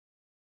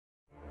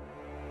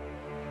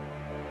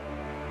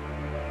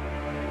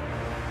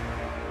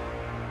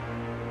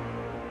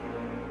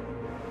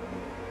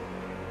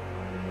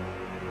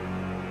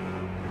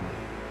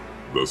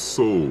The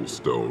Soul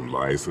Stone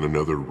lies in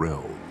another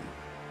realm,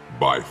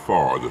 by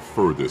far the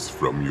furthest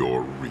from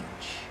your reach.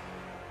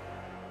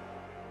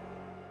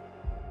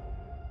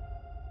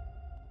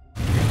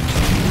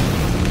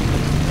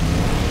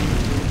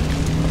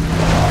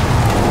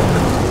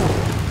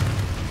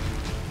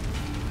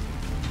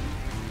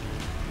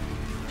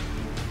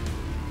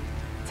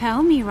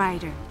 Tell me,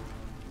 Ryder.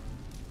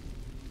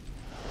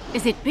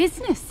 Is it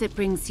business that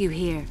brings you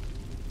here?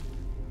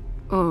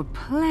 Or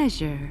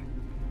pleasure?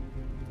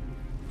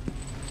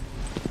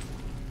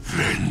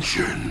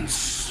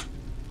 Vengeance.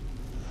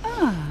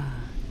 Ah,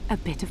 a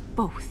bit of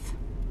both.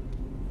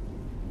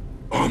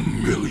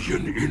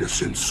 1,000,000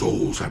 innocent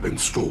souls have been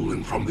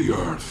stolen from the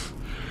Earth.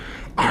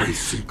 I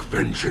seek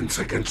vengeance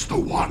against the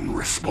one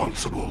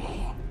responsible.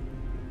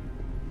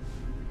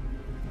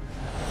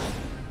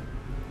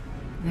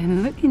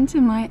 Then look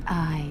into my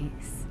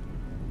eyes.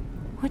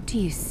 What do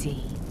you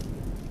see?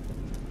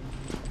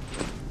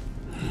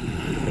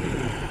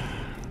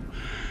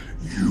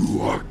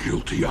 You are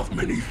guilty of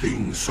many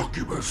things,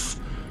 Succubus,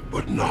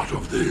 but not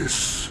of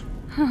this.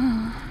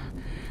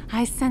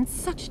 I sense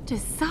such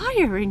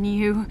desire in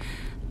you.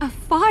 A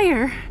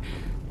fire.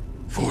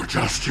 For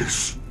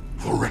justice,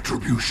 for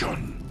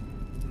retribution.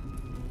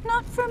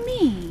 Not for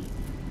me.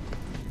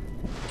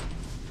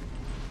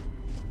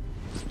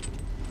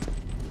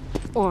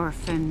 Or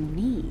for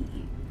me.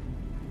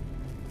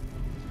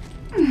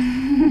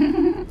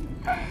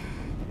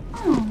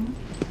 Oh.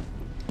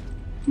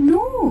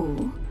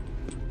 No.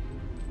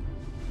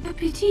 A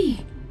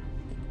pity.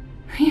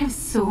 We have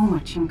so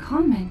much in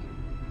common.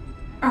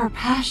 Our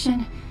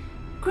passion,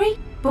 great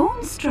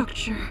bone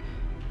structure.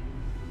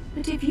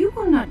 But if you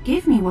will not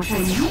give me what I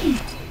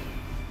need,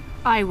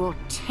 I will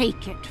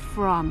take it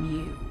from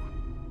you.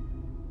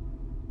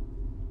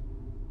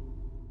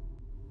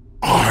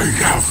 I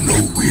have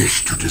no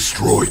wish to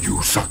destroy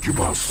you,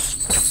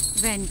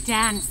 Succubus. Then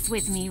dance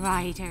with me,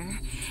 Ryder.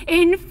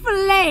 In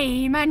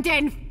flame and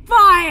in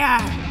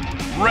fire!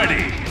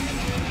 Ready!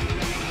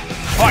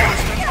 Fight!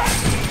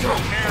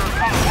 Air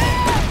combo!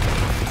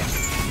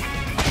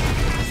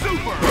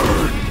 Super!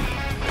 Burn!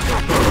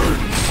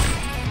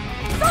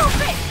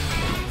 Solve it!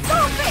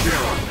 Solve it!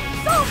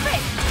 Solve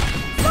it!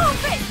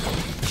 Solve it!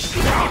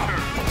 Counter!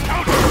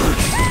 Counter!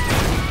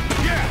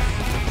 Yes!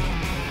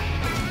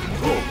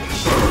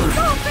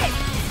 Solve it!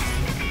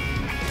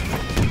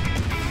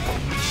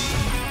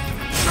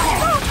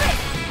 Solve it!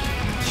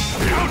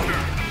 Counter!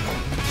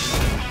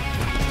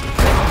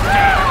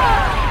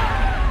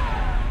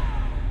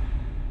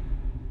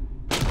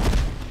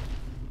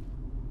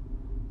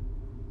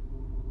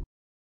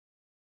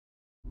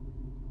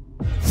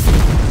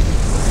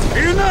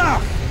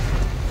 Enough!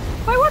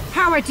 By what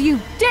power do you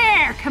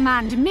dare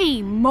command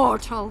me,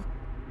 mortal?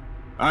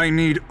 I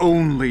need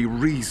only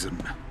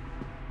reason.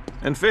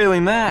 And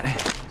failing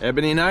that,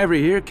 Ebony and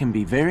Ivory here can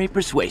be very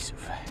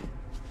persuasive.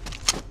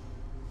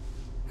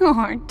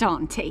 Oh,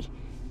 Dante,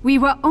 we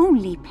were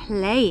only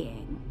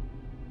playing.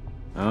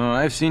 Oh,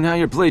 I've seen how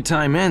your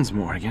playtime ends,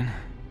 Morrigan.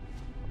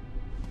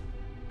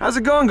 How's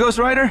it going, Ghost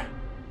Rider?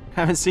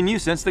 Haven't seen you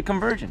since the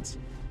Convergence.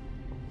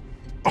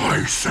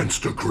 I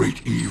sensed a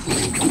great evil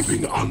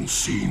moving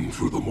unseen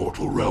through the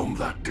mortal realm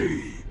that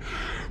day,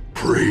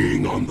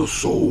 preying on the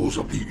souls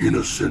of the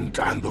innocent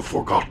and the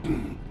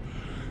forgotten.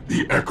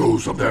 The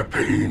echoes of their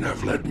pain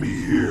have led me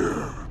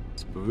here.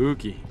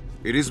 Spooky.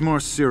 It is more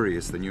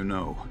serious than you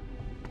know.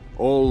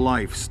 All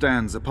life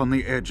stands upon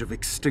the edge of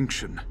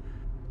extinction.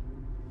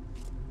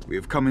 We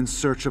have come in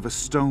search of a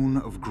stone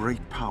of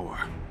great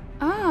power.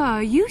 Ah,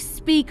 you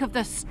speak of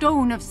the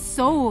Stone of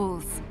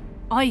Souls.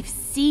 I've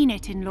seen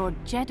it in Lord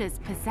Jeddah's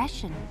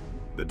possession.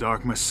 The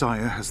Dark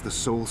Messiah has the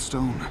Soul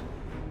Stone.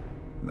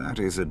 That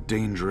is a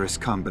dangerous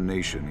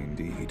combination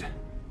indeed.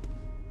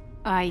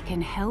 I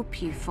can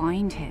help you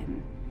find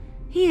him.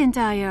 He and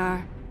I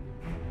are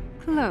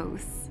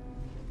close.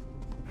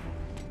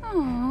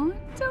 Oh,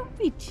 don't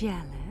be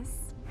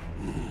jealous.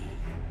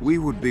 We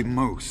would be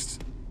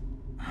most.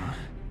 Huh?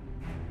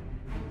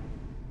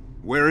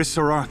 Where is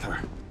Sir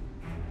Arthur?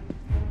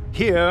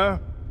 Here.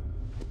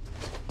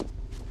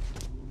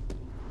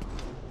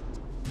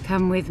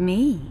 Come with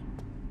me.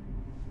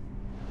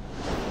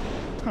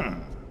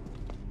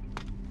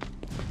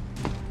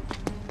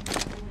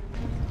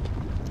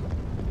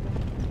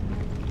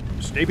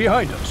 Stay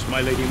behind us,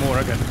 my Lady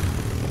Morrigan.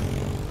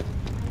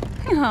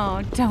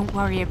 Oh, don't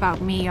worry about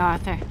me,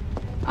 Arthur.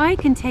 I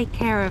can take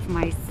care of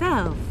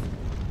myself.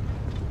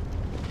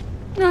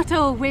 Not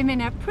all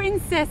women are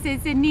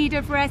princesses in need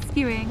of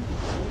rescuing.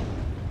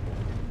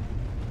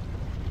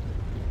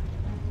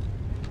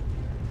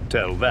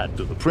 Tell that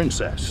to the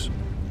princess.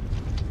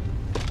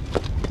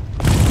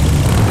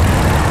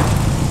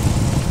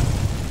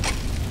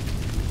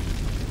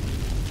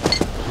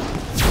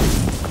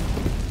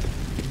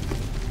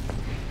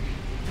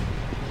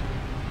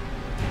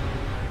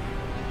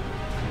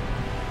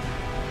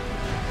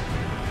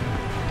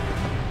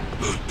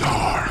 The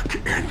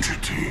Dark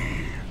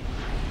Entity.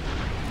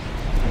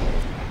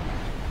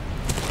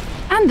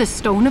 And the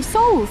Stone of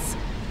Souls.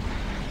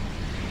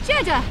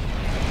 Jeddah!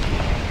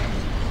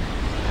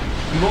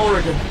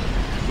 Morrigan,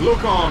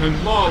 look on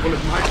and marvel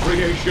at my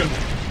creation.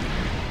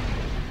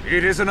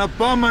 It is an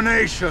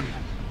abomination!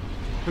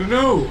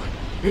 No,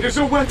 it is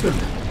a weapon.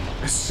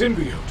 A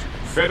symbiote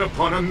fed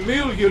upon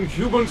 1,000,000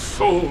 human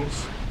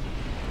souls.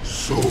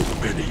 So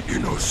many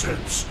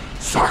innocents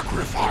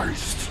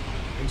sacrificed.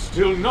 And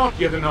still not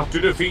yet enough to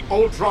defeat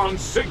Ultron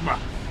Sigma.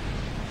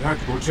 That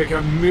will take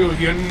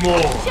 1,000,000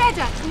 more.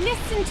 Jeddah,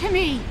 listen to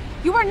me!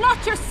 You are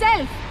not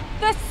yourself!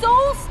 The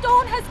Soul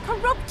Stone has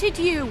corrupted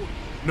you!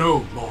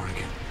 No,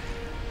 Morrigan.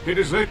 It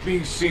has let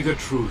me see the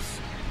truth.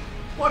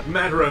 What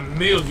matter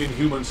 1,000,000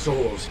 human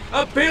souls?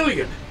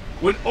 1,000,000,000!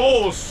 When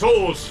all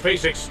souls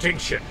face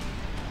extinction.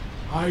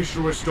 I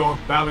shall restore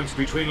balance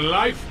between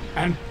life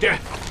and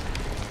death.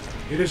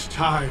 It is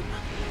time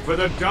for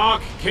the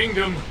Dark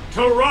Kingdom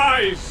to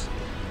rise!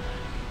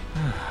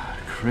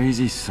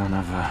 Crazy son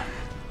of a...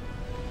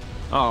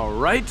 All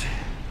right,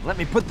 let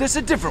me put this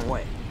a different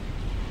way.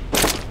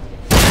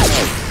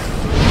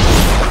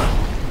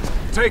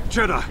 Take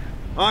Jeddah.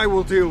 I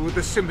will deal with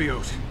the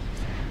symbiote.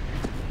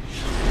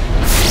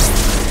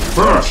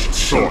 First,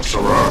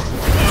 sorcerer!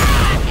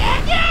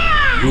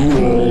 You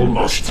all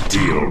must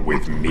deal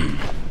with me.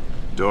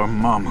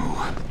 Dormammu.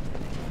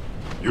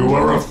 You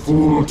are a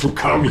fool to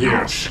come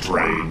here,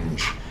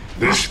 Strange.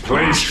 This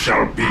place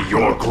shall be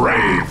your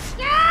grave.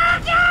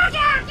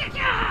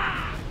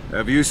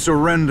 Have you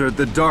surrendered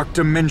the Dark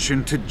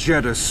Dimension to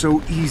Jeddah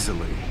so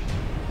easily?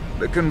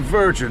 The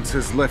Convergence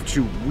has left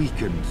you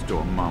weakened,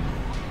 Dormammu.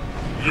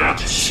 Yet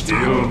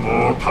still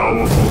more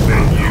powerful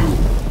than you.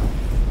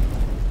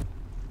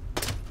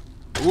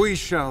 We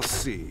shall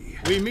see.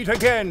 We meet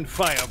again,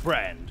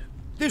 Firebrand.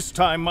 This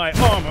time my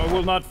armor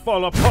will not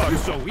fall apart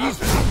so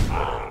easily.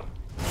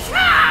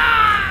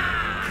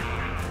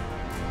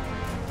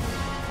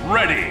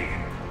 Ready.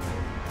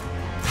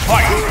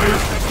 Fight!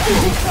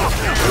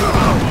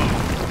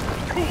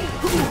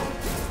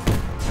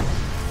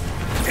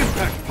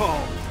 Impact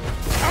Palm!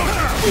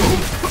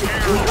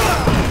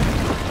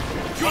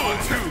 Go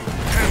to!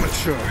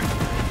 Amateur!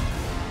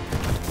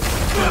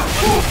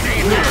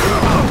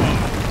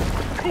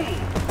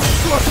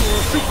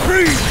 Sorcerer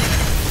Supreme!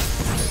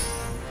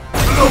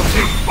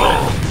 Floating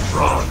bombs,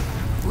 run!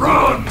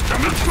 Run!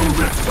 Dimensional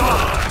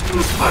Riptide!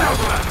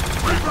 Firebrand!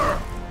 Reaper!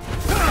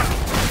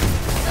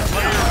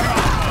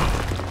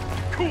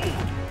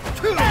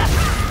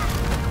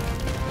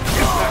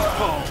 Impact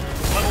Palm!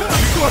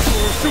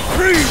 Sorcerer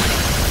Supreme!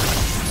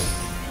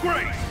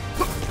 Great!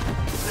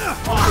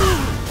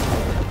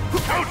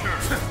 Counter!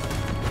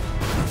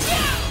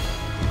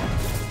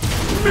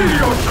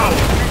 Meteor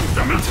Tower!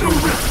 Dimensional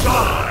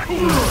Riptide!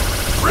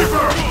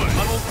 Reaper!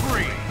 Level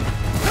 3!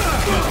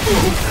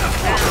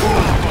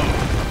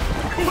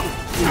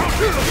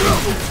 Air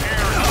level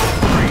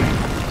 3!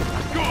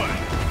 Good!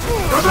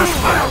 Reverse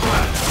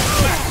Firebrand!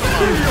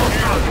 Meteor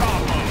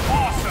Tower!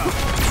 Awesome!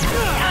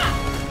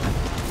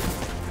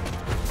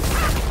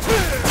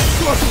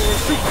 Sorcerer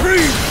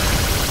Supreme!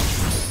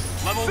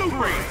 Level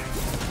 3!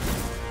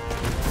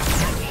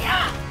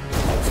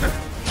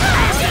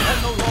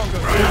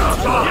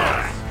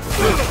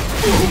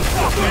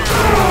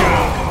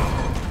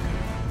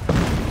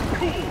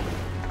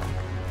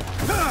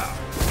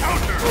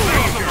 Counter!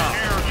 Laser!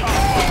 Air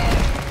combo!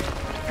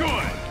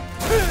 Good!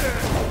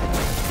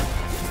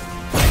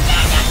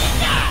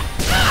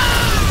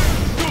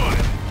 Good!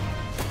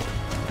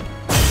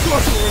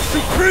 Sorcerer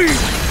Supreme!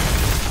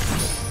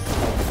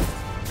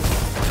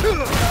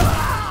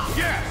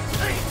 Yes!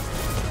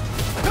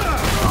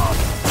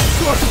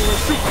 Sorcerer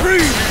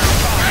Supreme!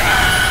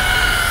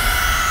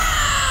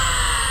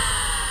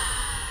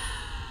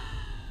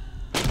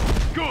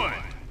 Good!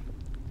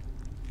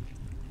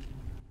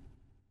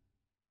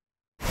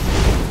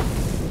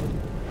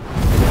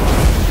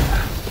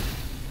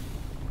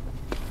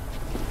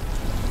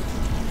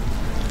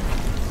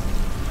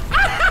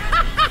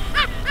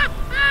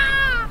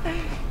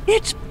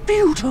 It's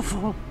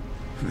beautiful.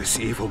 This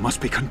evil must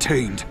be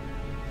contained.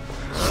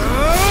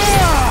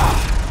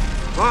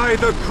 By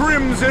the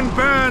crimson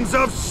bands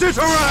of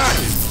Cyttorak!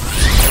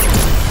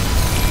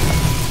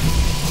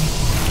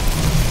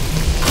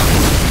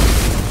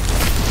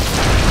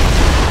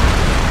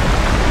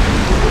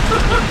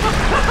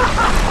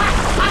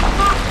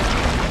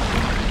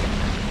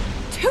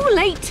 Too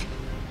late!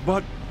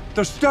 But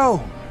the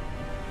stone!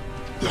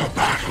 The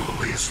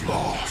battle is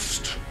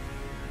lost.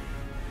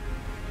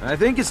 I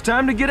think it's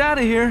time to get out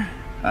of here.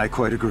 I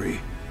quite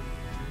agree.